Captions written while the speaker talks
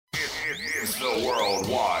It's the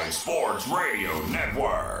Worldwide Sports Radio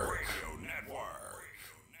Network.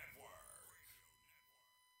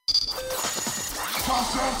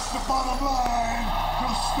 Cause that's the bottom line.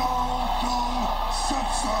 The Stone Cold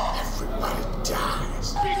Simpson. Everybody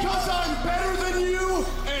dies. Because I'm better than you,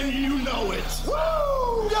 and you know it.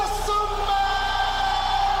 Woo! Yes, sir,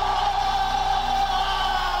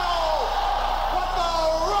 What the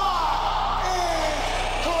Rock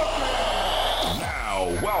is cooking. Now,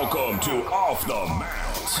 welcome to Off the Mount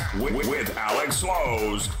with Alex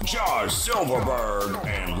Slows, Josh Silverberg,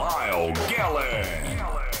 and Lyle Gillen.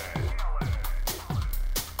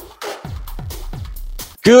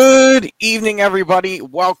 Good evening, everybody.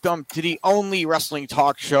 Welcome to the only wrestling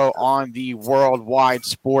talk show on the Worldwide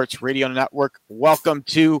Sports Radio Network. Welcome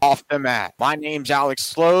to Off the Mat. My name's Alex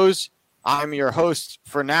Slows. I'm your host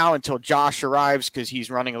for now until Josh arrives because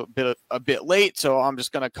he's running a bit late. So I'm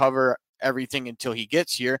just going to cover everything until he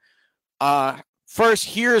gets here. First,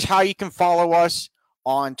 here's how you can follow us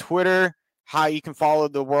on Twitter, how you can follow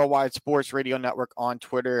the Worldwide Sports Radio Network on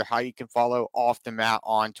Twitter, how you can follow Off the Mat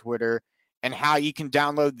on Twitter, and how you can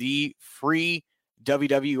download the free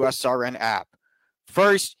WWSRN app.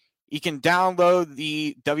 First, you can download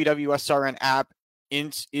the WWSRN app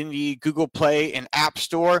in the Google Play and App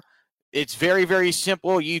Store. It's very, very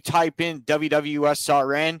simple. You type in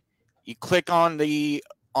WWSRN, you click on the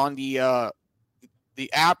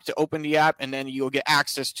app to open the app, and then you'll get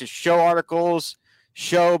access to show articles,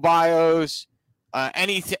 show bios,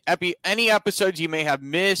 any episodes you may have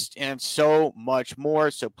missed, and so much more.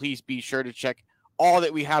 So please be sure to check all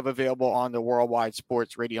that we have available on the Worldwide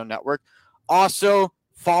Sports Radio Network. Also,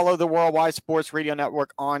 follow the Worldwide Sports Radio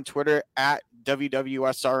Network on Twitter at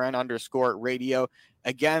WWSRN_radio.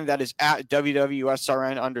 Again, that is at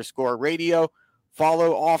WWSRN_radio.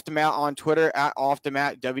 Follow Off the Mat on Twitter at Off the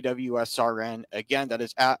Mat WWSRN. Again, that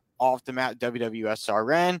is at Off the Mat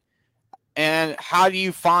WWSRN. And how do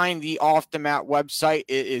you find the Off the Mat website?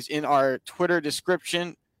 It is in our Twitter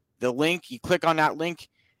description. The link, you click on that link,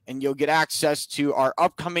 and you'll get access to our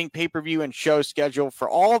upcoming pay-per-view and show schedule for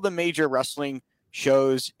all the major wrestling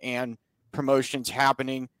shows and promotions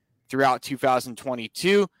happening throughout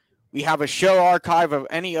 2022. We have a show archive of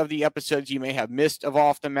any of the episodes you may have missed of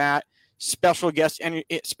Off the Mat, special guest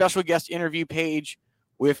interview page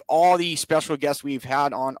with all the special guests we've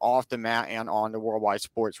had on Off the Mat and on the Worldwide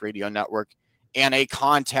Sports Radio Network, and a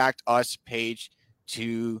contact us page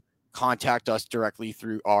to contact us directly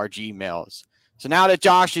through our Gmails. So now that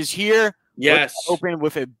Josh is here, yes, let's open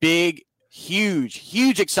with a big,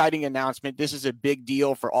 huge, exciting announcement. This is a big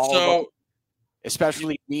deal for all of us,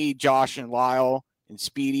 especially me, Josh, and Lyle, and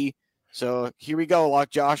Speedy. So here we go,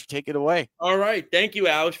 Josh, take it away. All right. Thank you,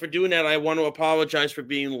 Alex, for doing that. I want to apologize for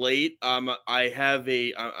being late. I'm at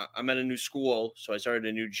a new school, so I started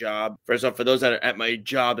a new job. First off, for those that are at my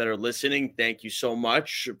job that are listening, thank you so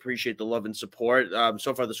much. Appreciate the love and support.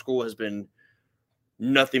 So far, the school has been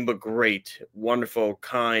nothing but great, wonderful,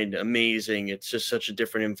 kind, amazing. It's just such a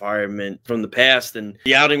different environment from the past, and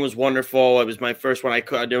the outing was wonderful. It was my first one.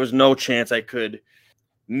 There was no chance I could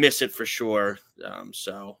miss it for sure.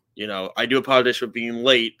 I do apologize for being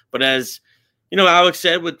late, but as Alex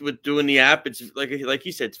said, with doing the app, it's like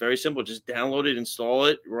he said, it's very simple. Just download it, install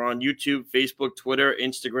it. We're on YouTube, Facebook, Twitter,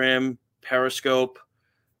 Instagram, Periscope,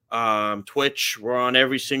 Twitch. We're on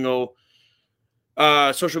every single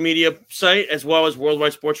social media site, as well as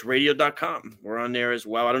worldwidesportsradio.com. We're on there as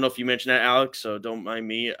well. I don't know if you mentioned that, Alex, so don't mind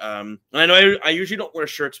me. I know I usually don't wear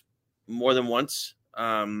shirts more than once.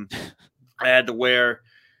 I had to wear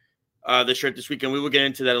the shirt this weekend. We will get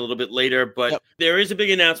into that a little bit later, but yep. There is a big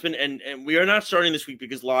announcement, and we are not starting this week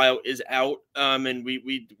because Lyle is out, and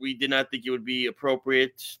we did not think it would be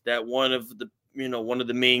appropriate that one of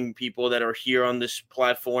the main people that are here on this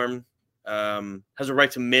platform has a right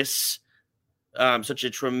to miss such a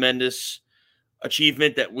tremendous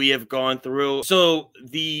achievement that we have gone through. So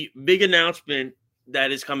the big announcement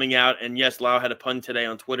that is coming out, and yes, Lyle had a pun today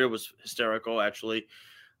on Twitter, was hysterical actually,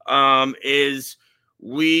 is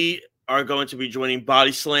we are going to be joining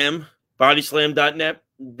bodyslam.net.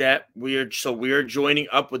 We are joining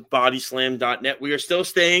up with bodyslam.net. We are still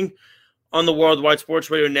staying on the Worldwide Sports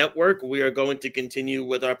Radio Network. We are going to continue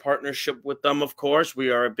with our partnership with them, of course. We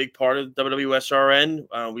are a big part of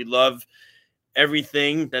WWSRN. We love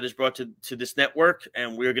everything that is brought to this network,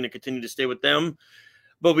 and we are going to continue to stay with them.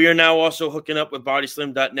 But we are now also hooking up with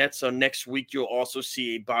bodyslam.net. So next week, you'll also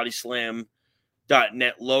see a bodyslam.net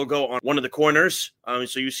logo on one of the corners.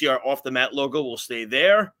 So you see our Off the Mat logo will stay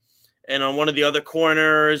there. And on one of the other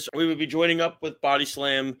corners, we will be joining up with Body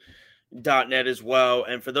Slam .net as well.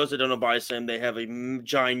 And for those that don't know Body Slam, they have a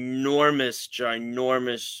ginormous,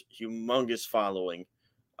 humongous following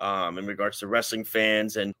in regards to wrestling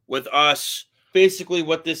fans. And with us, basically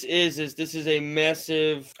what this is this is a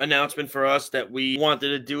massive announcement for us that we wanted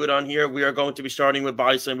to do it on here. We are going to be starting with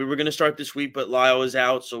Body Slam. We were going to start this week, but Lyle is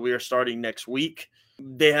out, so we are starting next week.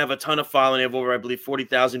 They have a ton of following. They have over, I believe,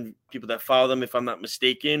 40,000 people that follow them, if I'm not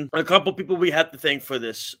mistaken. A couple people we have to thank for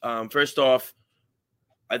this. First off,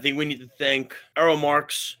 I think we need to thank Errol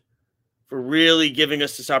Marks for really giving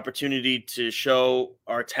us this opportunity to show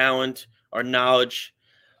our talent, our knowledge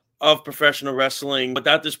of professional wrestling.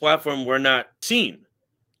 Without this platform, we're not seen.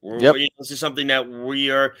 This is something that we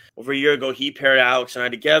are. Over a year ago, he paired Alex and I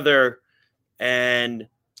together, and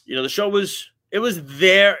the show was. It was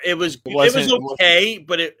there. It was okay,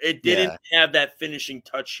 but it didn't have that finishing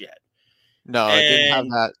touch yet. No, it didn't have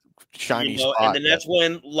that shiny spot. And then that's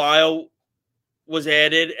when Lyle was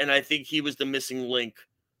added, and I think he was the missing link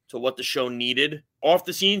to what the show needed. Off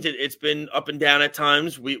the scenes, it's been up and down at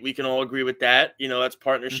times. We can all agree with that. That's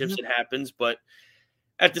partnerships. It happens, but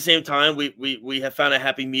at the same time, we have found a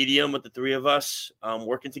happy medium with the three of us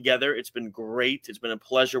working together. It's been great. It's been a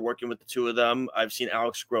pleasure working with the two of them. I've seen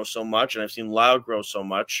Alex grow so much, and I've seen Lyle grow so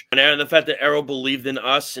much. And the fact that Errol believed in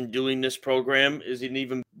us and doing this program is an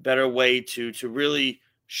even better way to really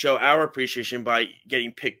show our appreciation by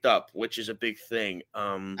getting picked up, which is a big thing.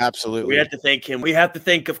 Absolutely. We have to thank him. We have to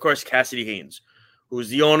thank, of course, Cassidy Haynes, who is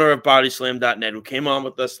the owner of BodySlam.net, who came on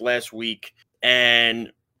with us last week.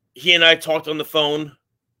 And he and I talked on the phone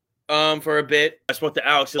for a bit. I spoke to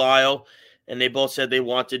Alex and Lyle, and they both said they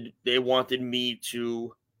wanted me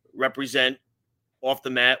to represent Off the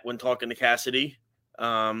Mat when talking to Cassidy.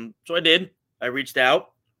 So I did. I reached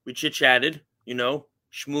out. We chit-chatted,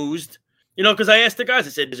 schmoozed. Because I asked the guys, I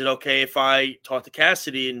said, is it okay if I talk to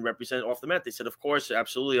Cassidy and represent Off the Mat? They said, of course,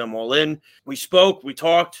 absolutely, I'm all in. We spoke, we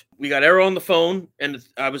talked, we got Errol on the phone, and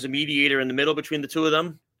I was a mediator in the middle between the two of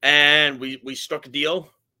them. And we struck a deal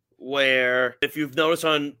where, if you've noticed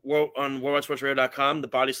on WorldWideSportsRadio.com, the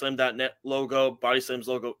BodySlam.net logo, BodySlam's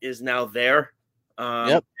logo is now there.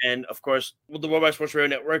 And, of course, the World Wide Sports Radio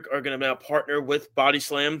Network are going to now partner with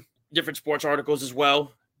BodySlam, different sports articles as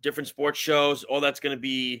well, different sports shows, all that's going to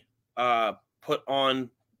be put on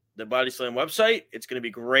the Body Slam website. It's going to be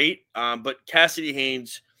great. But Cassidy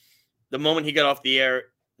Haynes, the moment he got off the air,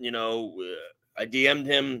 I DM'd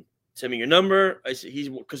him, send me your number. I said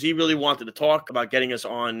because he really wanted to talk about getting us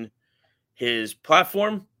on his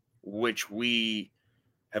platform, which we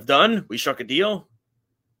have done. We struck a deal,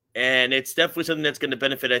 and it's definitely something that's going to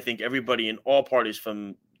benefit, I think, everybody in all parties,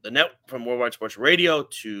 from Worldwide Sports Radio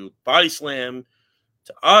to Body Slam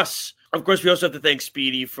to us. Of course, we also have to thank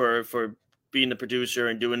Speedy for being the producer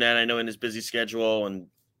and doing that. I know in his busy schedule and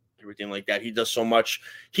everything like that, he does so much.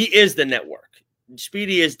 He is the network.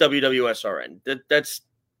 Speedy is WWSRN. That's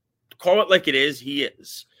call it like it is. He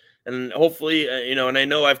is, and hopefully, and I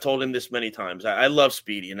know I've told him this many times. I love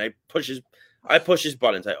Speedy, and I push his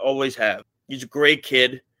buttons. I always have. He's a great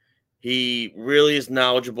kid. He really is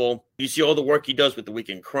knowledgeable. You see all the work he does with the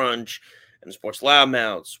Weekend Crunch and the Sports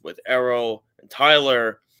Loudmouths with Errol and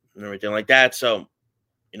Tyler and everything like that. So,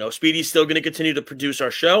 Speedy's still going to continue to produce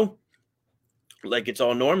our show like it's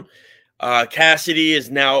all norm. Cassidy is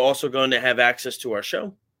now also going to have access to our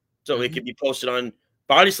show, so it can be posted on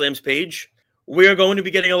Body Slam's page. We are going to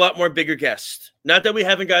be getting a lot more bigger guests. Not that we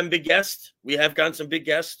haven't gotten big guests. We have gotten some big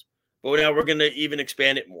guests, but now we're going to even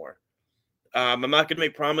expand it more. I'm not going to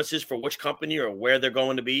make promises for which company or where they're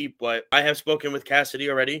going to be, but I have spoken with Cassidy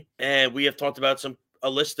already, and we have talked about a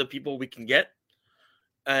list of people we can get.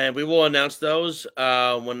 And we will announce those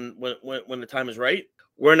when the time is right.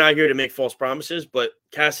 We're not here to make false promises, but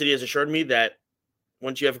Cassidy has assured me that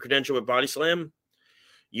once you have a credential with Body Slam,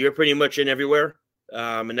 you're pretty much in everywhere,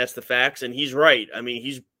 and that's the facts. And he's right. I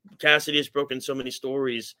mean, Cassidy has broken so many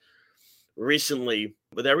stories recently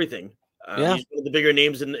with everything. He's one of the bigger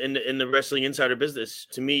names in the wrestling insider business.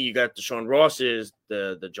 To me, you got the Sean Rosses,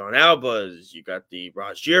 the John Albas, you got the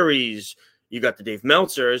Raj Jerry's, you got the Dave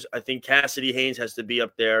Meltzers. I think Cassidy Haynes has to be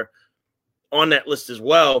up there on that list as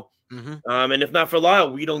well. And if not for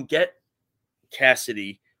Lyle, we don't get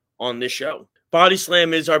Cassidy on this show. Body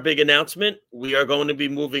Slam is our big announcement. We are going to be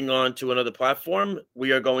moving on to another platform.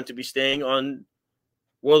 We are going to be staying on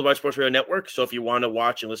Worldwide Sports Radio Network. So if you want to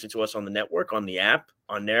watch and listen to us on the network, on the app,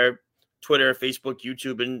 on their Twitter, Facebook,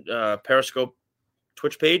 YouTube, and Periscope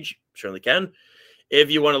Twitch page, certainly can.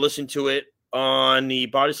 If you want to listen to it on the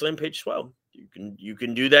Body Slam page as well, you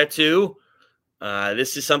can do that too.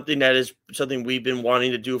 This is something we've been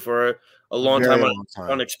wanting to do for a long time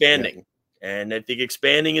on expanding. And I think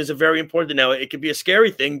expanding is a very important. Now, it could be a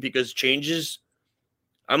scary thing because changes.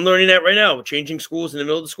 I'm learning that right now. Changing schools in the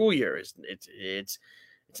middle of the school year it's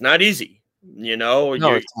not easy. No,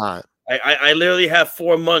 it's not. I literally have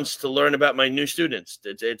 4 months to learn about my new students.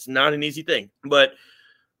 It's not an easy thing. But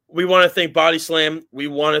we want to thank Body Slam. We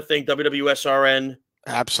want to thank WWSRN.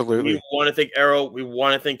 Absolutely. We want to thank Arrow. We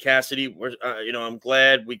want to thank Cassidy. I'm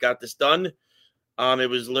glad we got this done. It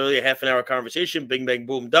was literally a half-an-hour conversation. Bing, bang,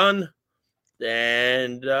 boom, done.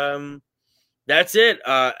 And that's it.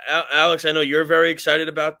 Alex, I know you're very excited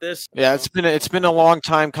about this. Yeah, it's been a long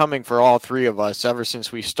time coming for all three of us ever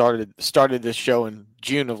since we started this show in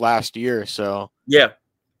June of last year. So yeah,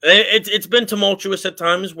 it's been tumultuous at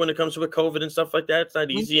times when it comes to COVID and stuff like that. It's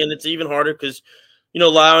not easy, and it's even harder because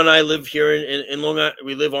Lyle and I live here in Long Island.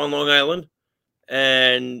 We live on Long Island,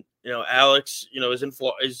 and Alex,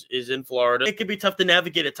 is in Florida. It can be tough to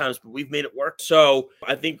navigate at times, but we've made it work. So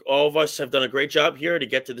I think all of us have done a great job here to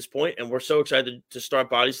get to this point, and we're so excited to start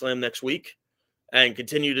Body Slam next week and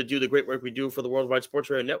continue to do the great work we do for the Worldwide Sports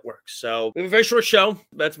Radio Network. So we have a very short show.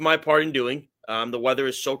 That's my part in doing. The weather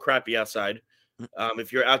is so crappy outside.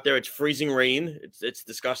 If you're out there, it's freezing rain. It's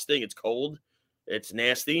disgusting. It's cold. It's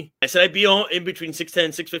nasty. I said I'd be on in between 6:10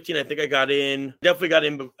 and 6:15. I think I definitely got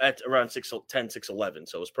in at around 6:10, 6:11.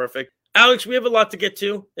 So it was perfect. Alex, we have a lot to get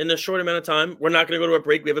to in a short amount of time. We're not going to go to a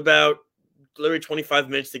break. We have about literally 25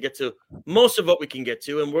 minutes to get to most of what we can get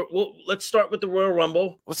to. And let's start with the Royal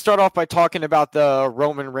Rumble. Let's start off by talking about the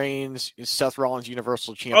Roman Reigns, Seth Rollins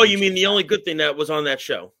Universal Championship. Oh, you mean the only good thing that was on that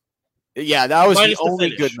show? Yeah, that was the only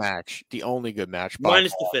good match. The only good match.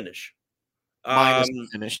 Minus the finish.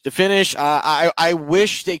 The finish. I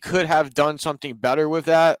wish they could have done something better with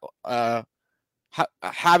that.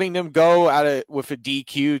 Having them go at it with a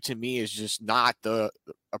DQ to me is just not the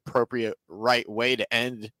appropriate right way to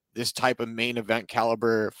end this type of main event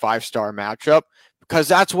caliber 5-star matchup, because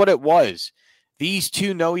that's what it was. These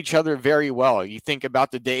two know each other very well. You think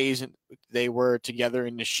about the days they were together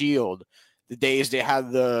in the Shield, the days they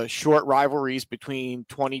had the short rivalries between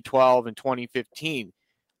 2012 and 2015.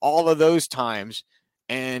 All of those times,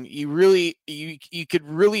 and you could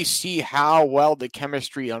really see how well the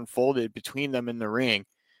chemistry unfolded between them in the ring,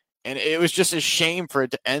 and it was just a shame for it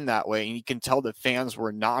to end that way. And you can tell the fans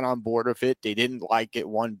were not on board with it. They didn't like it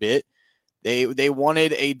one bit. They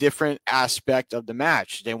wanted a different aspect of the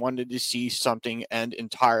match. They wanted to see something end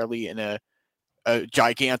entirely in a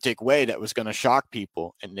gigantic way that was going to shock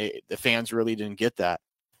people, and the fans really didn't get that.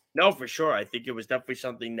 No, for sure. I think it was definitely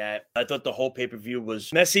something that I thought the whole pay-per-view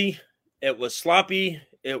was messy. It was sloppy.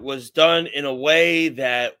 It was done in a way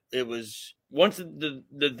that it was, once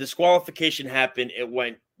the disqualification happened, it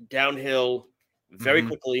went downhill very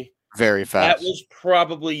quickly. Very fast. That was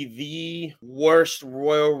probably the worst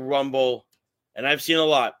Royal Rumble, and I've seen a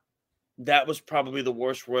lot. That was probably the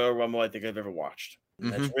worst Royal Rumble I think I've ever watched.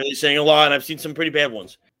 That's really saying a lot, and I've seen some pretty bad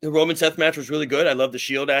ones. The Roman Seth match was really good. I love the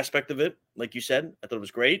Shield aspect of it. Like you said, I thought it was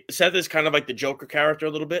great. Seth is kind of like the Joker character a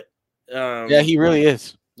little bit. Yeah, he really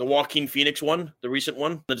is. The Joaquin Phoenix one, the recent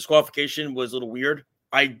one, the disqualification was a little weird.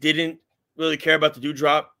 I didn't really care about the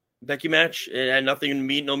Doudrop Becky match. It had nothing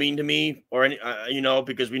no mean to me or any,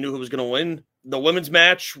 because we knew who was going to win. The women's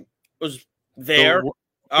match was there.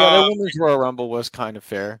 The women's Royal Rumble was kind of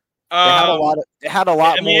fair. They had a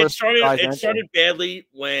lot more. It started badly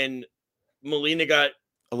when Melina got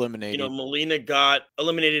eliminated. Melina got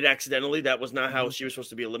eliminated accidentally. That was not how she was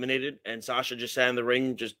supposed to be eliminated. And Sasha just sat in the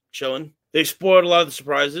ring, just chilling. They spoiled a lot of the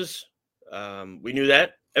surprises. We knew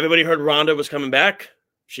that. Everybody heard Ronda was coming back.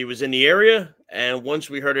 She was in the area. And once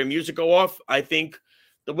we heard her music go off, I think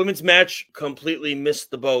the women's match completely missed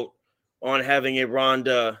the boat on having a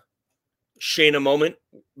Ronda Shayna moment,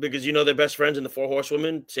 because they're best friends in the 4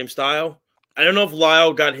 Horsewomen, same style. I don't know if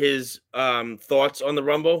Lyle got his thoughts on the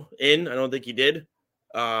Rumble in. I don't think he did.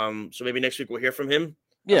 So maybe next week we'll hear from him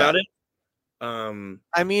about it.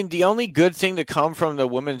 I mean, the only good thing to come from the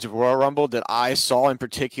Women's Royal Rumble that I saw in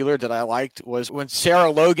particular that I liked was when Sarah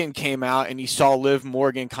Logan came out and you saw Liv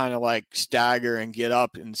Morgan kind of like stagger and get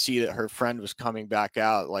up and see that her friend was coming back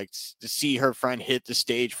out, like to see her friend hit the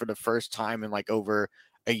stage for the first time in like over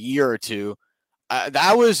a year or two.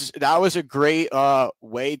 That was a great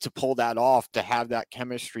way to pull that off, to have that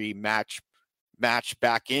chemistry match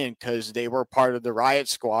back in, because they were part of the Riot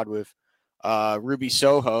Squad with Ruby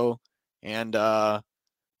Soho, and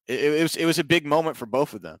it was a big moment for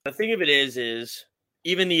both of them. The thing of it is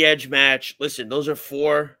even the Edge match. Listen, those are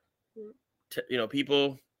 4,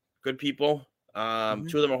 people, good people. 2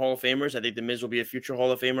 of them are Hall of Famers. I think The Miz will be a future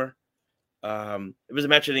Hall of Famer. It was a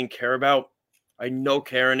match I didn't care about. I no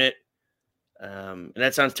care in it. And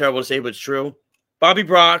that sounds terrible to say, but it's true. Bobby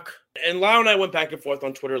Brock And Lyle and I went back and forth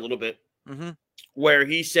on Twitter a little bit, where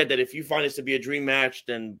he said that if you find this to be a dream match,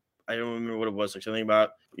 then I don't remember what it was, like something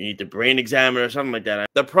about you need to brain examine or something like that.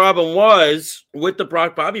 The problem was with the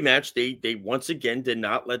Brock Bobby match, they once again did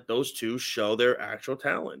not let those two show their actual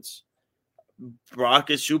talents. Brock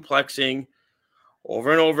is suplexing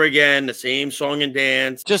over and over again, the same song and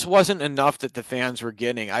dance. Just wasn't enough that the fans were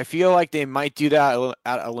getting. I feel like they might do that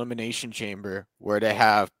at Elimination Chamber, where they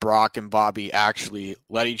have Brock and Bobby actually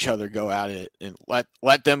let each other go at it and let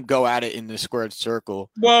them go at it in the squared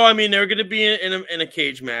circle. Well, I mean, they're going to be in a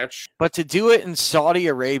cage match. But to do it in Saudi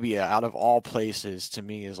Arabia, out of all places, to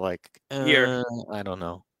me is like, Here. I don't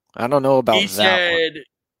know. I don't know about that.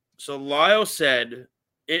 So Lyle said,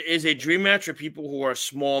 it is a dream match for people who are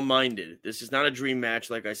small-minded. This is not a dream match,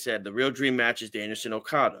 like I said. The real dream match is Danielson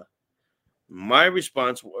Okada. My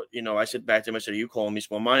response, I said back to him, I said, are you calling me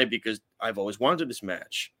small-minded? Because I've always wanted this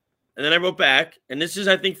match. And then I wrote back, and this is,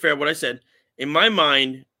 I think, fair what I said. In my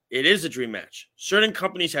mind, it is a dream match. Certain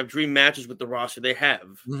companies have dream matches with the roster they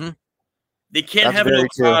have. Mm-hmm. They can't have an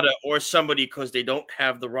Okada or somebody because they don't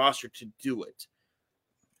have the roster to do it.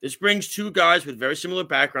 This brings two guys with very similar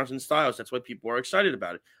backgrounds and styles. That's why people are excited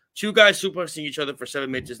about it. Two guys suplexing each other for 7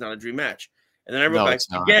 minutes is not a dream match. And then I wrote back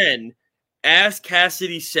again, as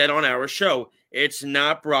Cassidy said on our show, it's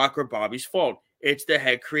not Brock or Bobby's fault. It's the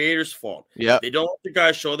head creator's fault. Yeah, they don't let the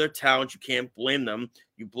guys show their talent. You can't blame them.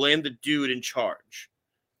 You blame the dude in charge.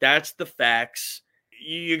 That's the facts.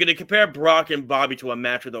 You're going to compare Brock and Bobby to a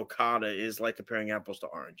match with Okada is like comparing apples to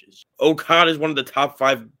oranges. Okada is one of the top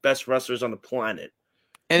 5 best wrestlers on the planet.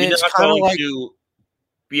 And it's not going to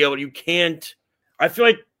be able. You can't. I feel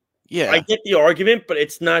like. Yeah, I get the argument, but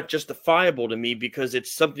it's not justifiable to me because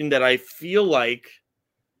it's something that I feel like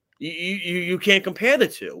you can't compare the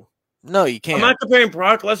two. No, you can't. I'm not comparing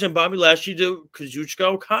Brock Lesnar and Bobby Lashley to Kazuchika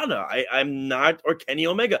Okada. I'm not, or Kenny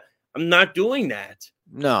Omega. I'm not doing that.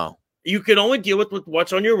 No, you can only deal with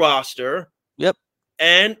what's on your roster. Yep.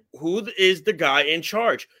 And who is the guy in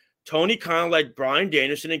charge? Tony Khan let Bryan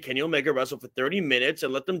Danielson and Kenny Omega wrestle for 30 minutes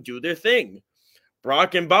and let them do their thing.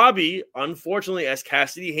 Brock and Bobby, unfortunately, as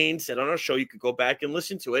Cassidy Haynes said on our show, you could go back and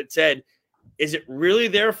listen to it, said, is it really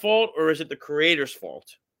their fault or is it the creator's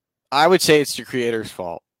fault? I would say it's the creator's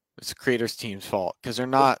fault. It's the creator's team's fault because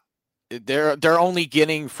they're only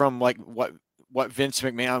getting from like what Vince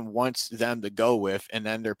McMahon wants them to go with, and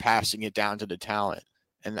then they're passing it down to the talent.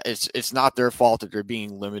 And it's not their fault that they're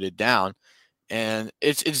being limited down. And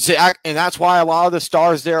and that's why a lot of the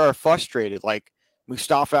stars there are frustrated. Like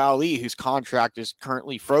Mustafa Ali, whose contract is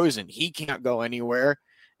currently frozen. He can't go anywhere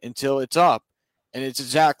until it's up. And it's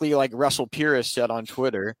exactly like Russell Pierce said on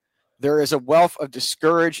Twitter. There is a wealth of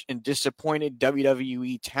discouraged and disappointed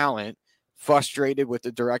WWE talent frustrated with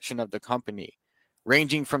the direction of the company,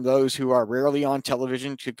 ranging from those who are rarely on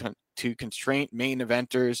television to constrained main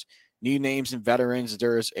eventers, new names and veterans.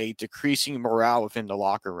 There is a decreasing morale within the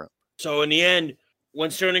locker room. So in the end, when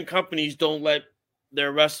certain companies don't let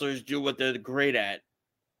their wrestlers do what they're great at,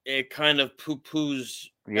 it kind of poo-poos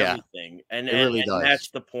everything. And that's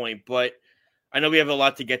the point. But I know we have a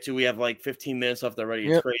lot to get to. We have like 15 minutes left already.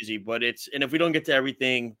 It's crazy. But and if we don't get to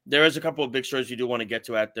everything, there is a couple of big stories you do want to get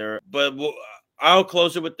to out there. But I'll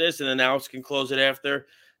close it with this, and then Alex can close it after.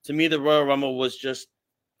 To me, the Royal Rumble was just,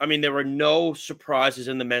 there were no surprises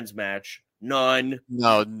in the men's match. None.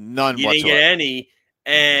 No, none you whatsoever. Didn't get any.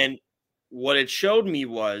 And what it showed me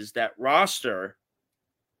was that roster.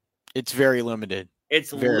 It's very limited.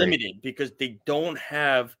 It's limited because they don't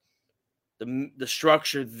have the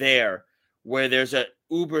structure there where there's a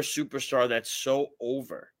uber superstar that's so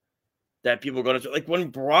over that people go to, like when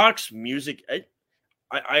Brock's music.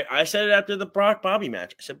 I said it after the Brock Bobby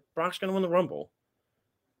match. I said Brock's going to win the Rumble,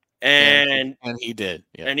 and he did,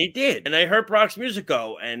 and he did. And I heard Brock's music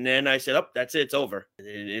go, and then I said, "Oh, that's it. It's over.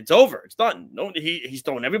 It's over. It's done." No, he's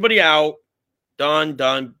throwing everybody out.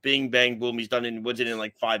 Done. Bing, bang, boom. He's done wins it in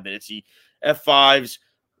like 5 minutes. He F5s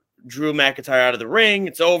Drew McIntyre out of the ring.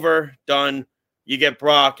 It's over. Done. You get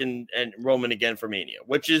Brock and Roman again for Mania,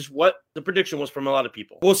 which is what the prediction was from a lot of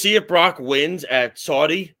people. We'll see if Brock wins at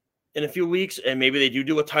Saudi in a few weeks, and maybe they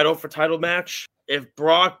do a title for title match. If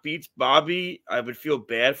Brock beats Bobby, I would feel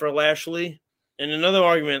bad for Lashley. And another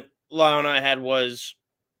argument Lyle and I had was,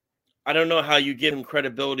 I don't know how you give him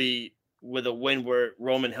credibility with a win where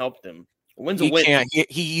Roman helped him. A win's a win.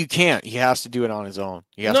 You can't. He has to do it on his own.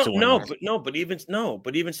 He has to win. But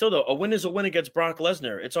even still though, a win is a win against Brock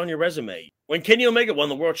Lesnar. It's on your resume. When Kenny Omega won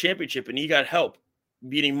the World Championship and he got help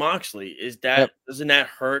beating Moxley, doesn't that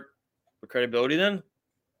hurt the credibility then?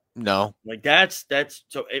 No. Like that's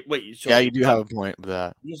so. Wait. So yeah, you do have a point with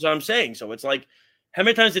that. That's what I'm saying. So it's like How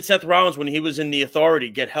many times did Seth Rollins, when he was in the Authority,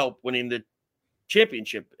 get help winning the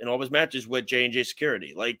championship in all his matches with J&J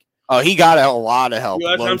Security? Like, oh, he got a lot of help.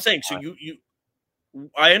 that's what I'm saying. So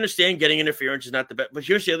I understand getting interference is not the best, but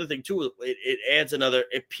here's the other thing too. It adds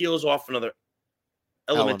it peels off another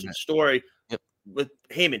element to the story with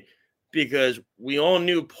Heyman, because we all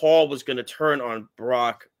knew Paul was going to turn on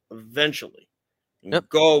Brock eventually and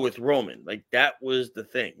go with Roman. Like, that was the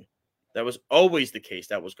thing. That was always the case.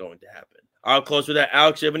 That was going to happen. I'll close with that.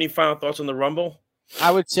 Alex, do you have any final thoughts on the Rumble? I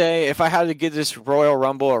would say if I had to give this Royal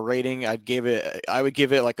Rumble a rating, I would give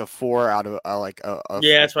it like a 4 out of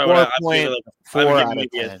yeah, that's why I would give it like a 4 out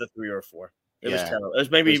of 10. A 3 or a 4. It was terrible. It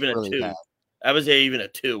was maybe even really a 2. Bad. I would say even a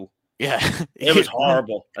 2. Yeah, it was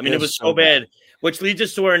horrible. I mean, it was so bad. Which leads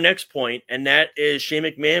us to our next point, and that is Shane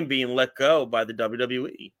McMahon being let go by the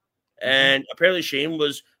WWE. And apparently Shane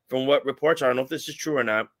was, from what reports are, I don't know if this is true or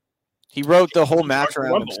not, he wrote the whole match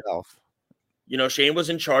around himself. You know, Shane was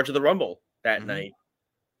in charge of the Rumble that night.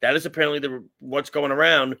 That is apparently what's going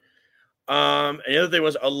around. And the other thing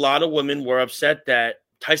was, a lot of women were upset that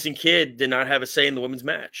Tyson Kidd did not have a say in the women's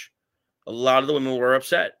match. A lot of the women were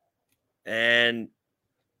upset. And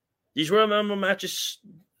these Royal Rumble matches,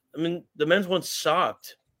 I mean, the men's one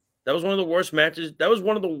sucked. That was one of the worst matches. That was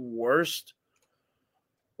one of the worst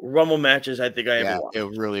Rumble matches I think I ever watched.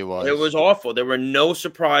 It really was. It was awful. There were no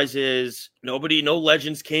surprises. No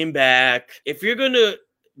legends came back. If you're going to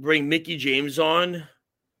bring Mickie James on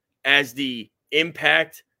as the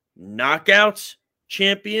Impact Knockouts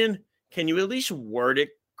champion, can you at least word it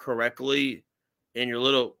correctly in your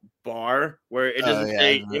little bar where it doesn't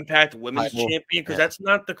say Impact Women's Champion? Because that's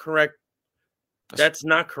not the correct. That's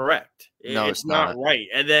not correct. It's not right.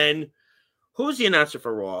 And then, who's the announcer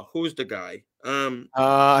for Raw? Who's the guy?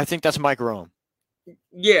 I think that's Mike Rome.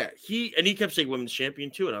 Yeah, he kept saying Women's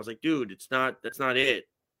Champion too, and I was like, dude, that's not it.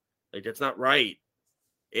 Like, that's not right.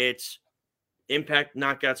 It's Impact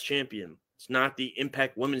Knockouts Champion. It's not the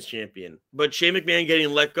Impact Women's Champion. But Shane McMahon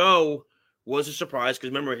getting let go was a surprise because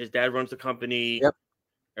remember, his dad runs the company. Yep.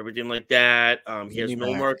 Everything like that. He has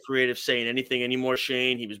no more creative say in anything anymore,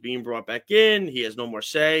 Shane. He was being brought back in. He has no more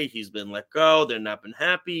say. He's been let go. They're not been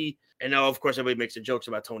happy. And now, of course, everybody makes the jokes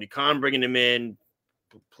about Tony Khan bringing him in.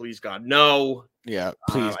 Please, God, no. Yeah,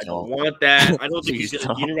 please I don't want that. I don't think he's going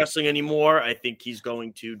to be in wrestling anymore. I think he's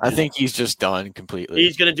going to. I think he's just done completely.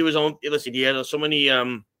 He's going to do his own. Listen, he had so many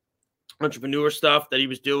entrepreneur stuff that he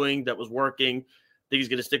was doing that was working. I think he's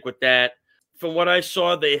going to stick with that. From what I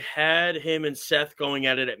saw, they had him and Seth going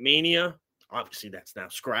at it at Mania. Obviously, that's now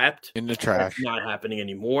scrapped. In the trash. That's not happening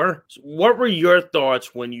anymore. So what were your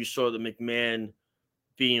thoughts when you saw the McMahon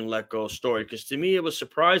being let go story? Because to me, it was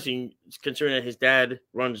surprising considering that his dad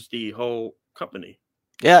runs the whole company.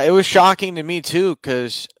 Yeah, it was shocking to me too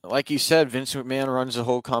because, like you said, Vince McMahon runs the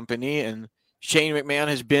whole company, and Shane McMahon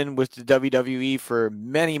has been with the WWE for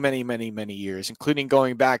many, many, many, many years, including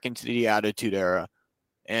going back into the Attitude Era.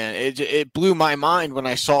 And it blew my mind when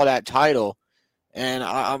I saw that title. And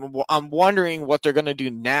I'm wondering what they're going to do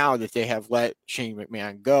now that they have let Shane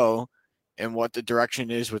McMahon go and what the direction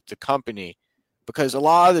is with the company. Because a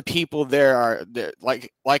lot of the people there are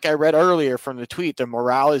like I read earlier from the tweet, the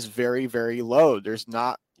morale is very, very low. There's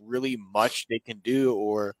not really much they can do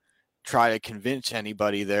or try to convince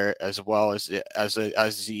anybody there, as well as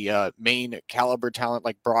the main caliber talent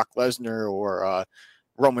like Brock Lesnar or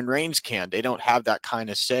Roman Reigns can. They don't have that kind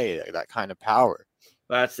of say, that kind of power.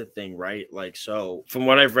 That's the thing, right? Like, so from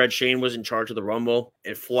what I've read, Shane was in charge of the Rumble.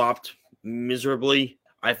 It flopped miserably.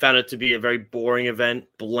 I found it to be a very boring event,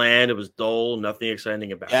 bland. It was dull, nothing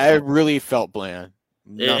exciting about it. Yeah, it really felt bland.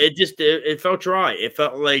 It felt dry. It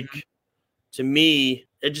felt like, to me,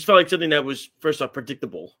 it just felt like something that was, first off,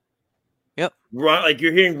 predictable. Yep. Like,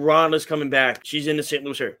 you're hearing Ronda's coming back. She's in the St.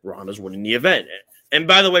 Louis area. Ronda's winning the event. And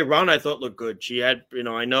by the way, Ronda, I thought looked good. She had,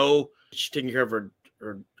 I know she's taking care of her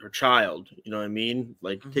child. You know what I mean?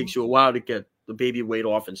 Like, it takes you a while to get the baby weight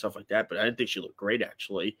off and stuff like that. But I didn't think she looked great,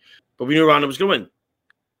 actually. But we knew Ronda was going to win.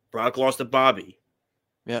 Brock lost to Bobby.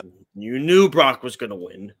 Yeah. You knew Brock was going to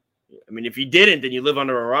win. I mean, if you didn't, then you live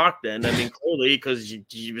under a rock then. I mean, clearly, because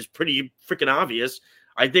it was pretty freaking obvious.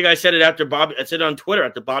 I think I said it after Bobby. I said it on Twitter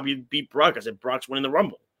after Bobby beat Brock. I said, Brock's winning the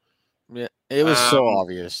Rumble. Yeah, it was so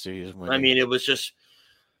obvious. He was winning. I mean, it was just,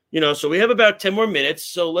 so we have about 10 more minutes.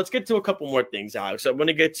 So let's get to a couple more things, Alex. I want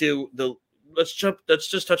to get to let's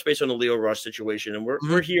just touch base on the Lio Rush situation. And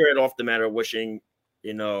we're here at Off the Matter wishing,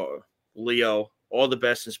 Lio all the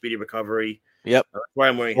best in speedy recovery. Yep. That's why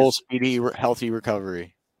I'm wearing his speedy, healthy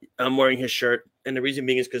recovery. I'm wearing his shirt. And the reason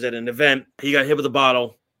being is because at an event, he got hit with a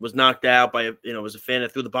bottle, was knocked out by, was a fan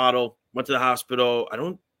that threw the bottle, went to the hospital. I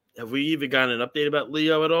don't Have we even gotten an update about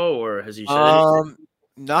Leo at all, or has he said anything?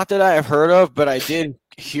 Not that I have heard of, but I did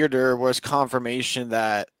hear there was confirmation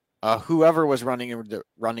that whoever was running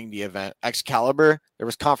the event, Excalibur, there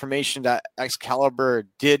was confirmation that Excalibur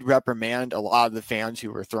did reprimand a lot of the fans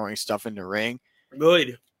who were throwing stuff in the ring.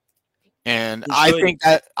 Good. And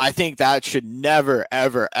Good. I think that should never,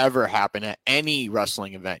 ever, ever happen at any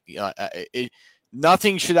wrestling event.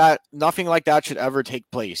 Nothing like that should ever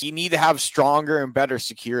take place. You need to have stronger and better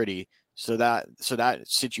security so that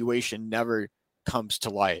situation never comes to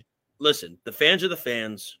light. Listen, the fans are the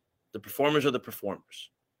fans. The performers are the performers.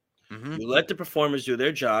 Mm-hmm. You let the performers do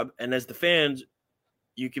their job, and as the fans,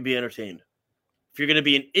 you can be entertained. If you're going to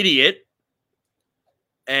be an idiot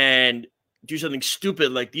and do something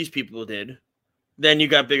stupid like these people did, then you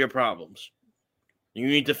got bigger problems. You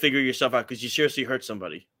need to figure yourself out because you seriously hurt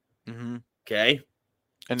somebody. Mm-hmm. Okay?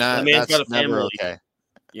 And man's got a never family, okay.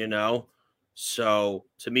 You know? So,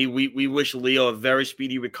 to me, we wish Leo a very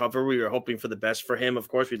speedy recovery. We were hoping for the best for him. Of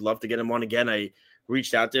course, we'd love to get him on again. I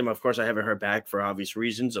reached out to him. Of course, I haven't heard back for obvious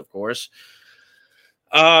reasons, of course.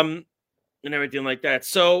 And everything like that.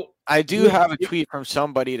 So I do have a tweet from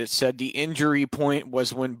somebody that said the injury point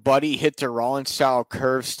was when Buddy hit the Rollins-style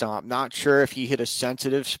curve stomp. Not sure if he hit a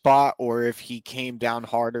sensitive spot or if he came down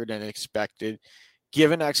harder than expected.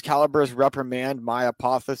 Given Excalibur's reprimand, my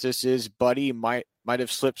hypothesis is Buddy might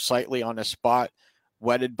have slipped slightly on a spot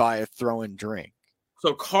wetted by a throw-in drink.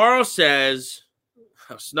 So Carl says,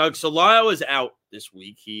 Snug, so Lyle is out this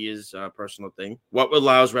week. He is a personal thing. What would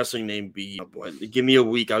Lyle's wrestling name be? Oh boy, give me a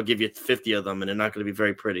week. I'll give you 50 of them, and they're not going to be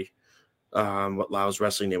very pretty. What Lyle's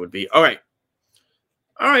wrestling name would be. All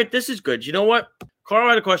right, this is good. You know what? Carl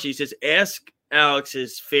had a question. He says, ask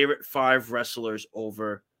Alex's favorite 5 wrestlers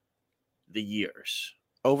over the years.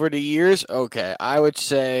 Over the years? Okay. I would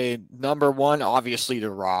say number 1, obviously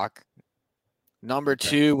The Rock. Number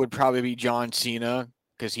 2 would probably be John Cena,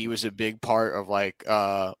 because he was a big part of like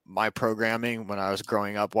my programming when I was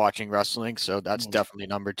growing up watching wrestling. So that's definitely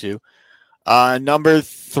number 2. Number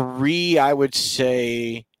 3, I would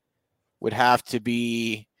say would have to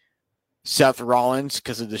be Seth Rollins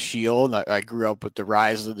because of the Shield. I grew up with the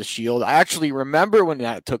rise of the Shield. I actually remember when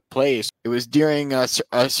that took place. It was during a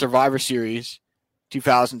Survivor Series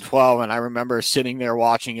 2012, and I remember sitting there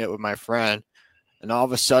watching it with my friend. And all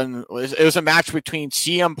of a sudden, it was a match between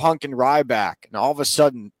CM Punk and Ryback. And all of a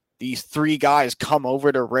sudden, these 3 guys come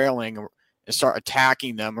over the railing and start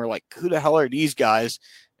attacking them. We're like, who the hell are these guys?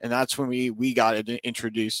 And that's when we got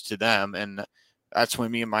introduced to them. And that's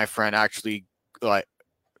when me and my friend actually like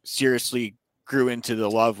seriously grew into the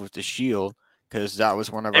love with the Shield, because that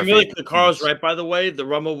was one of our. And really, Carl's right, by the way. The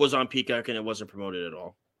Rumble was on Peacock and it wasn't promoted at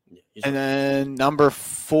all. And then number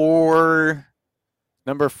 4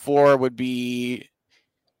 would be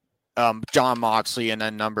John Moxley, and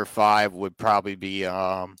then number 5 would probably be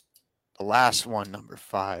the last one, number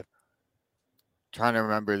 5. Trying to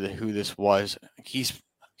remember who this was.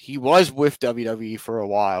 He was with WWE for a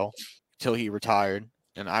while till he retired,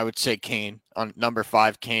 and I would say Kane on number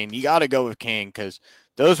 5. Kane, you got to go with Kane because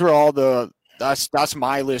those were all that's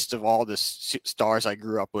my list of all the stars I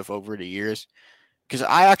grew up with over the years. Because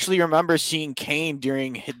I actually remember seeing Kane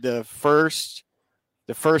during the first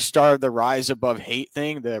start of the Rise Above Hate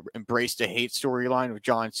thing, the Embrace the Hate storyline with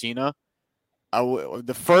John Cena.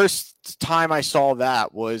 The first time I saw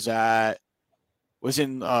that was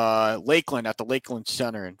in Lakeland, at the Lakeland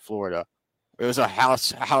Center in Florida. It was a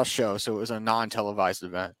house show, so it was a non-televised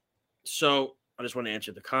event. So I just want to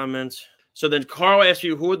answer the comments. So then Carl asked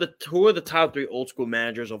you, who are the top 3 old school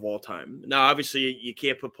managers of all time? Now, obviously, you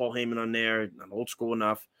can't put Paul Heyman on there. Not old school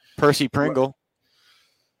enough. Percy Pringle.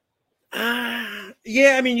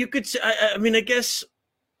 Yeah, I mean, you could say, I mean, I guess,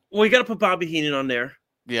 well, you got to put Bobby Heenan on there.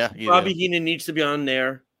 Yeah. Bobby Heenan needs to be on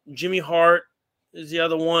there. Jimmy Hart is the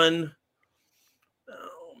other one.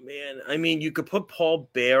 Oh, man. I mean, you could put Paul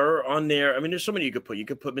Bearer on there. I mean, there's so many you could put. You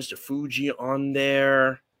could put Mr. Fuji on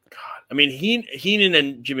there. God. I mean, Heenan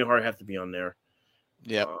and Jimmy Hart have to be on there.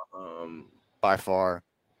 Yep. By far.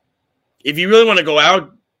 If you really want to go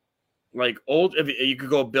out, like old, you could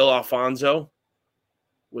go Bill Alfonso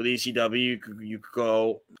with ECW. You could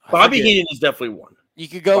go. Bobby Heenan is definitely one. You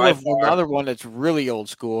could go with another one that's really old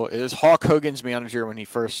school. It was Hulk Hogan's manager when he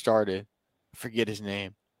first started. I forget his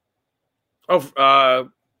name. Oh,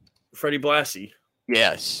 Freddie Blassie.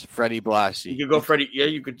 Yes, Freddie Blassie. You could go Freddie. Yeah,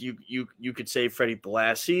 you could say Freddie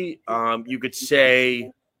Blassie. You could say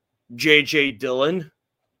J.J. Dillon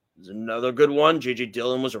is another good one. J.J.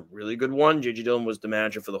 Dillon was a really good one. J.J. Dillon was the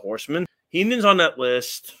manager for the Horsemen. Heenan's on that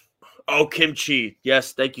list. Oh, Kim Chi.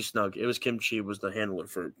 Yes, thank you, Snug. It was Kim Chi was the handler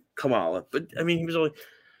for Kamala. But, I mean, he was only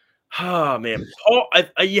Oh man, Paul!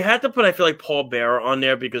 You had to put, I feel like, Paul Bearer on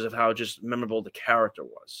there because of how just memorable the character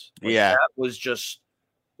was. Like, Yeah. that was just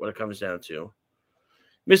what it comes down to.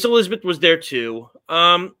 Miss Elizabeth was there too.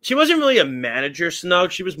 She wasn't really a manager,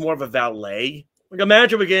 Snug. She was more of a valet. Like a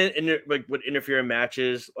manager would interfere in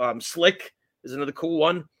matches. Slick is another cool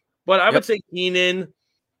one, but I would say Keenan.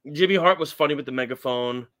 Jimmy Hart was funny with the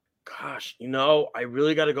megaphone. Gosh, I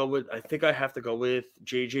really got to go with. I think I have to go with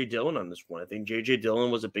J.J. Dillon on this one. I think J.J.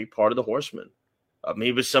 Dillon was a big part of the Horsemen.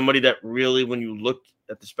 He was somebody that really, when you look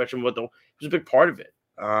at the spectrum of he was a big part of it.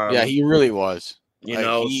 Yeah, he really was. Like,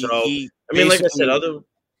 like I said,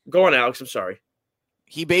 go on, Alex. I'm sorry.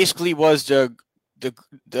 He basically was the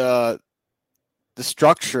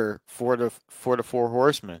structure for the Four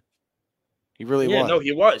Horsemen. He really was. No,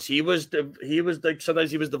 he was. He was like,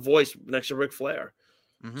 sometimes he was the voice next to Ric Flair.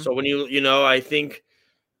 Mm-hmm. So when I think,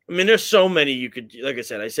 there's so many you could, like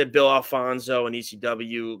I said Bill Alfonso and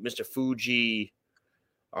ECW, Mr. Fuji,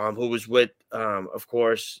 who was with, of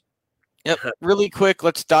course. Yep. Really quick,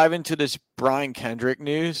 let's dive into this Brian Kendrick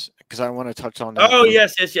news because I want to touch on that. Oh,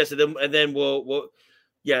 yes. And then we'll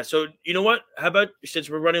yeah. So you know what? How about, since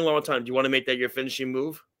we're running low on time, do you want to make that your finishing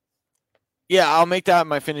move? Yeah, I'll make that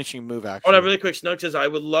my finishing move, actually. Oh, no, really quick. Snug says, I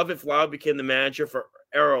would love if Lyle became the manager for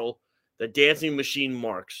Errol, the dancing machine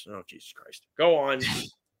Marks. Oh, Jesus Christ. Go on.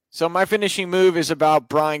 So my finishing move is about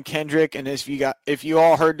Brian Kendrick, and if you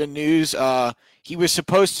all heard the news, he was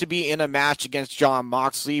supposed to be in a match against Jon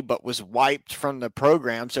Moxley, but was wiped from the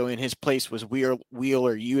program. So in his place was Wheeler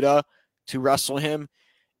Yuta to wrestle him.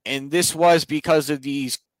 And this was because of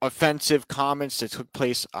these offensive comments that took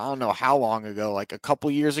place, I don't know how long ago, like a couple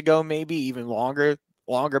years ago, maybe even longer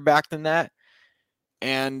back than that.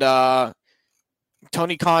 And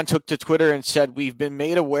Tony Khan took to Twitter and said, we've been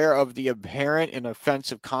made aware of the apparent and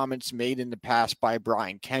offensive comments made in the past by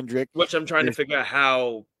Brian Kendrick. Which I'm trying to figure out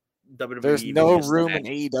how WWE. There's no room in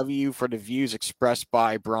AEW for the views expressed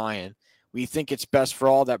by Brian. We think it's best for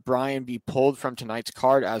all that Brian be pulled from tonight's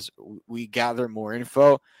card as we gather more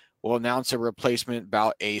info. We'll announce a replacement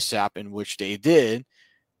bout ASAP, in which they did.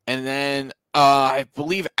 And then I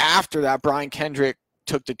believe after that, Brian Kendrick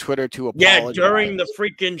took to Twitter to apologize. Yeah, during the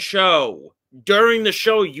freaking show. During the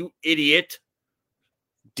show, you idiot.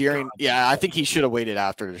 I think he should have waited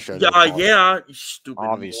after the show. Yeah, you stupid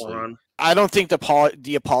obviously moron. I don't think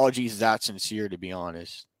the apology is that sincere, to be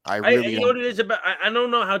honest. I really know what it is about. I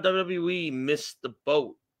don't know how WWE missed the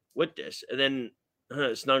boat with this. And then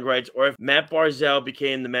Snug writes, or if Matt Barzell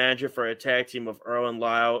became the manager for a tag team of Earl and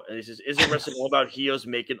Lyle, and he says, isn't wrestling all about heels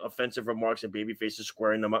making offensive remarks and baby faces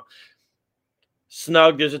squaring them up?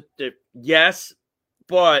 Snug, yes,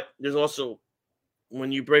 but there's also,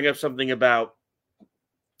 when you bring up something about,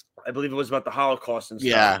 I believe it was about the Holocaust and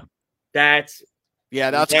stuff. That's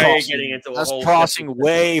crossing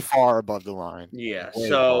way far above the line. Yeah.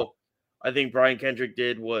 So I think Brian Kendrick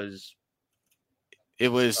did was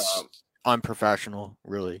unprofessional,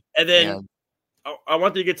 really. And then I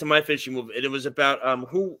wanted to get to my finishing move, and it was about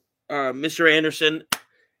Mr. Anderson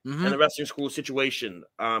and the wrestling school situation.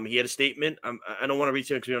 He had a statement. I don't want to read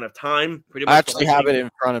it because we don't have time. I actually have it in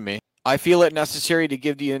front of me. I feel it necessary to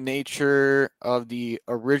give the nature of the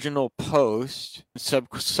original post,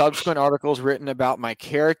 subsequent articles written about my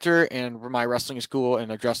character and my wrestling school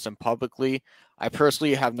and address them publicly. I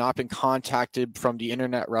personally have not been contacted from the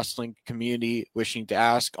internet wrestling community wishing to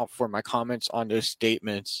ask for my comments on those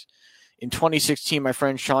statements. In 2016, my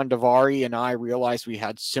friend Sean Davari and I realized we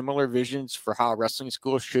had similar visions for how wrestling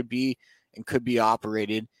school should be and could be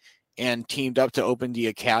operated, and teamed up to open the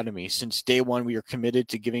academy. Since day one, we are committed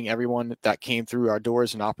to giving everyone that came through our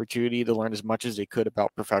doors an opportunity to learn as much as they could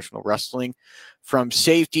about professional wrestling, from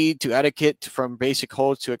safety to etiquette, from basic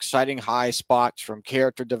holds to exciting high spots, from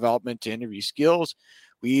character development to interview skills.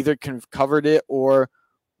 We either covered it or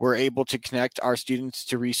were able to connect our students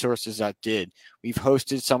to resources that did. We've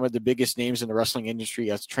hosted some of the biggest names in the wrestling industry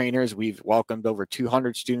as trainers. We've welcomed over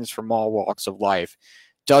 200 students from all walks of life.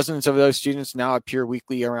 Dozens of those students now appear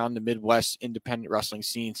weekly around the Midwest independent wrestling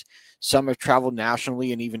scenes. Some have traveled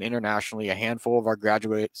nationally and even internationally. A handful of our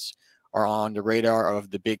graduates are on the radar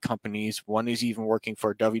of the big companies. One is even working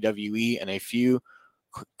for WWE, and a few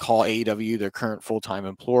call AEW their current full-time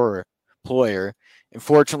employer.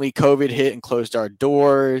 Unfortunately, COVID hit and closed our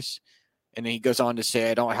doors. And then he goes on to say,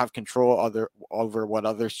 I don't have control over what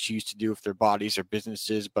others choose to do with their bodies or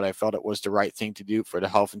businesses, but I felt it was the right thing to do for the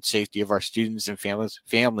health and safety of our students and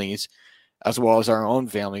families, as well as our own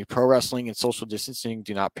family. Pro wrestling and social distancing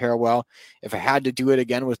do not pair well. If I had to do it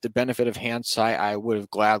again with the benefit of hindsight, I would have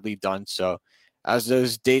gladly done so. As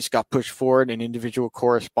those dates got pushed forward in individual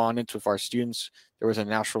correspondence with our students, there was a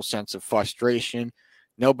natural sense of frustration.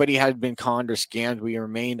 Nobody had been conned or scammed. We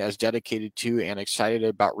remained as dedicated to and excited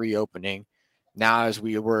about reopening now as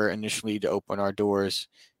we were initially to open our doors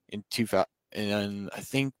in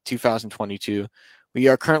 2022. We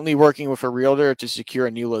are currently working with a realtor to secure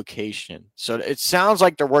a new location. So it sounds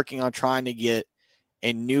like they're working on trying to get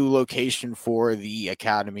a new location for the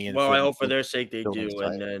academy. And well, I hope for their sake they do.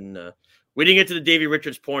 And then we didn't get to the Davey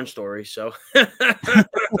Richards porn story, so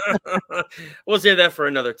we'll save that for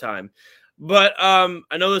another time. But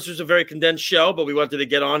I know this was a very condensed show, but we wanted to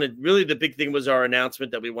get on. And really the big thing was our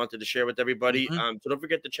announcement that we wanted to share with everybody. So don't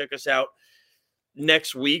forget to check us out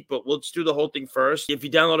next week, but let's do the whole thing first. If you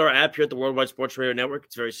download our app here at the Worldwide Sports Radio Network,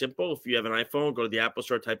 it's very simple. If you have an iPhone, go to the Apple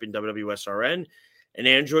Store, type in WWSRN. And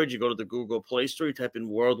Android, you go to the Google Play Store, you type in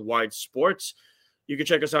Worldwide Sports. You can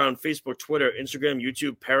check us out on Facebook, Twitter, Instagram,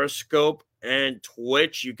 YouTube, Periscope, and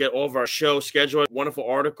Twitch. You get all of our show schedule, wonderful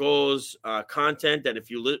articles, content that if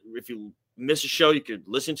you miss a show, you could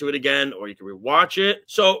listen to it again or you can rewatch it.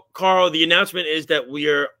 So, Carl, the announcement is that we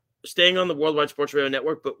are staying on the Worldwide Sports Radio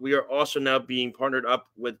Network, but we are also now being partnered up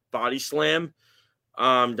with bodyslam.net.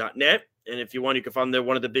 And if you want, you can find they're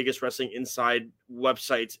one of the biggest wrestling inside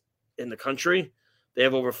websites in the country. They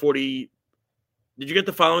have over 40. Did you get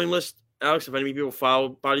the following list, Alex? If any people follow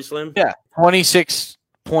Body Slam? Yeah,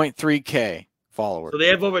 26.3K followers. So they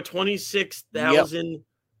have over 26,000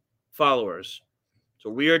 followers. So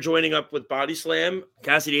we are joining up with Body Slam.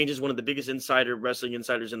 Cassidy Ainge is one of the biggest wrestling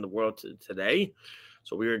insiders in the world today.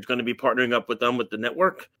 So we are going to be partnering up with them with the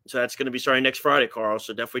network. So that's going to be starting next Friday, Carl.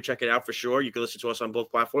 So definitely check it out for sure. You can listen to us on both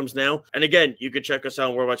platforms now. And again, you can check us out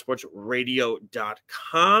on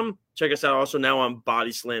worldwidesportsradio.com. Check us out also now on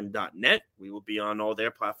bodyslam.net. We will be on all their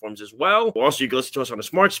platforms as well. Also, you can listen to us on a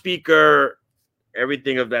smart speaker,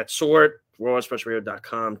 everything of that sort.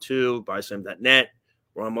 worldwidesportsradio.com too, bodyslam.net.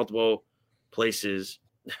 We're on multiple places.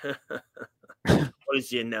 What is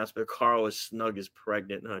the announcement? Carl is snug is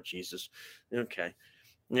pregnant. Oh, Jesus. Okay.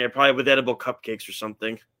 Yeah, probably with edible cupcakes or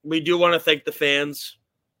something. We do want to thank the fans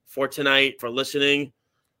for tonight, for listening.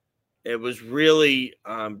 It was really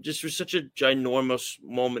just was such a ginormous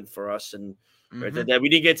moment for us. And that we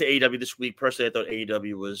didn't get to AEW this week. Personally, I thought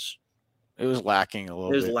AEW was lacking a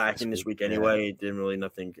little bit. It was lacking this week anyway. It didn't really,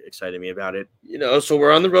 nothing excited me about it. So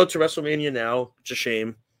we're on the road to WrestleMania now. It's a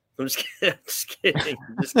shame. I'm just kidding.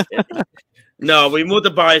 Just kidding. No, we moved to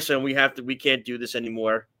Bison. We can't do this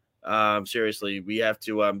anymore. Seriously, we have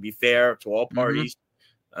to be fair to all parties.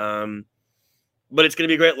 But it's going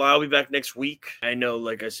to be great. Lyle will be back next week. I know,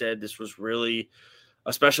 like I said, this was really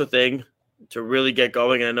a special thing to really get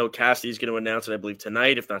going. And I know Cassidy's going to announce it, I believe,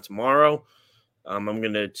 tonight, if not tomorrow. I'm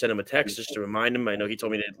going to send him a text just to remind him. I know he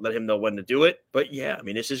told me to let him know when to do it. But, yeah, I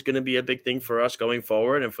mean, this is going to be a big thing for us going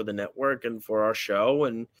forward and for the network and for our show.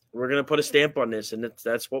 And we're going to put a stamp on this, and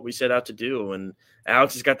that's what we set out to do. And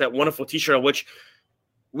Alex has got that wonderful T-shirt on which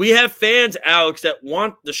we have fans, Alex, that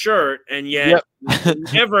want the shirt, and yet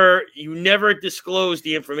you never disclose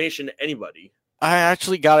the information to anybody. I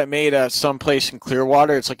actually got it made at some place in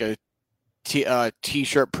Clearwater. It's like a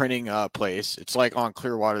T-shirt printing place. It's like on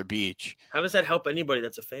Clearwater Beach. How does that help anybody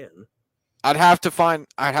that's a fan? I'd have to find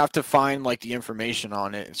like the information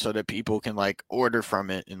on it so that people can like order from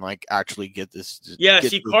it and like actually get this.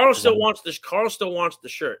 Carl still wants this. Carl still wants the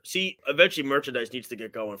shirt. See, eventually merchandise needs to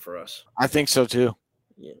get going for us. I think so too.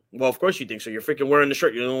 Yeah. Well, of course you think so. You're freaking wearing the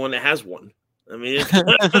shirt. You're the one that has one. I mean,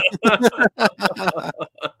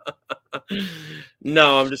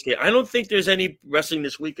 no, I'm just kidding. I don't think there's any wrestling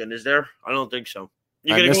this weekend, is there? I don't think so.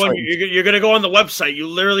 You're gonna go on the website. You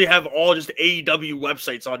literally have all just AEW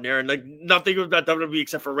websites on there, and like nothing about WWE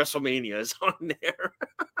except for WrestleMania is on there.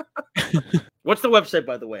 What's the website,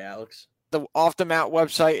 by the way, Alex? The Off the Mat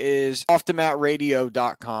website is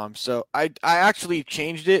offthematradio.com. So I actually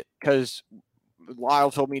changed it because Lyle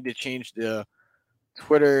told me to change the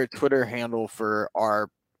Twitter handle for our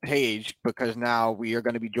page because now we are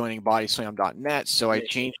going to be joining bodyslam.net. So I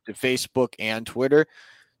changed to Facebook and Twitter.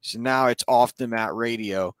 So now it's Off the Mat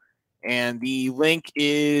Radio. And the link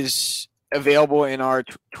is available in our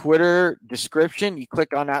Twitter description. You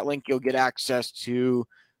click on that link, you'll get access to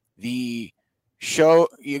the show.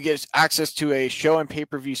 You get access to a show and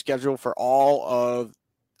pay-per-view schedule for all of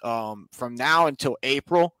from now until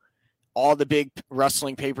April. All the big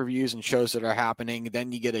wrestling pay-per-views and shows that are happening.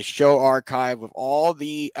 Then you get a show archive with all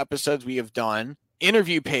the episodes we have done,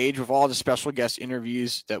 interview page with all the special guest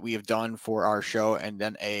interviews that we have done for our show, and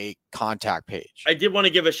then a contact page. I did want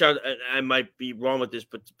to give a shout. I might be wrong with this,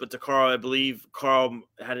 but to Carl, I believe Carl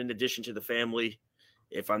had an addition to the family,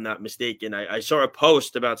 if I'm not mistaken. I saw a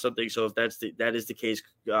post about something. So if that is the case,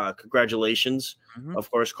 congratulations,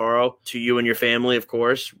 of course, Carl, to you and your family. Of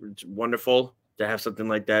course, it's wonderful. to have something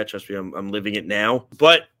like that. Trust me, I'm living it now.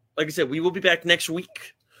 But like I said, we will be back next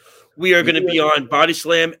week. We are going to be on Body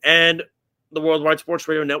Slam and the Worldwide Sports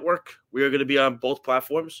Radio Network. We are going to be on both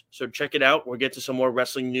platforms, so check it out. We'll get to some more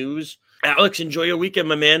wrestling news. Alex, enjoy your weekend,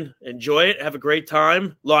 my man. Enjoy it. Have a great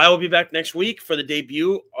time. Lyle will be back next week for the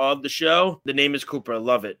debut of the show. The name is Cooper. I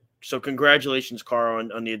love it. So congratulations, Carl,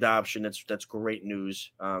 on the adoption. That's great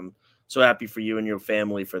news. So happy for you and your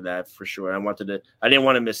family for that, for sure. I didn't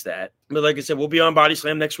want to miss that. But like I said, we'll be on Body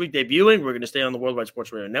Slam next week debuting. We're going to stay on the Worldwide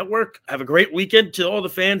Sports Radio Network. Have a great weekend to all the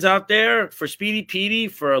fans out there. For Speedy Petey,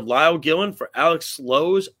 for Lyle Gillen, for Alex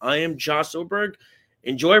Slows, I am Josh Silberg.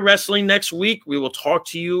 Enjoy wrestling next week. We will talk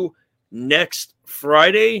to you next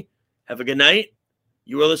Friday. Have a good night.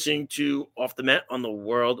 You are listening to Off the Mat on the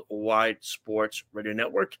Worldwide Sports Radio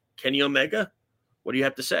Network. Kenny Omega, what do you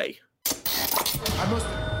have to say? I must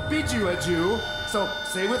bid you adieu. So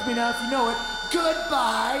say with me now if you know it.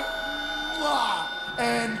 Goodbye.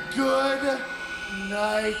 And good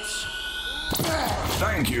night.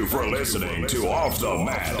 Thank you for listening to Off the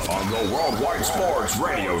Mat on the Worldwide Sports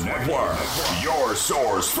Radio Network. Your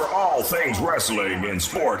source for all things wrestling and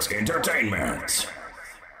sports entertainment.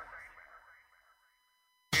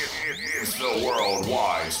 It's the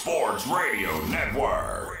Worldwide Sports Radio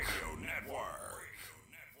Network.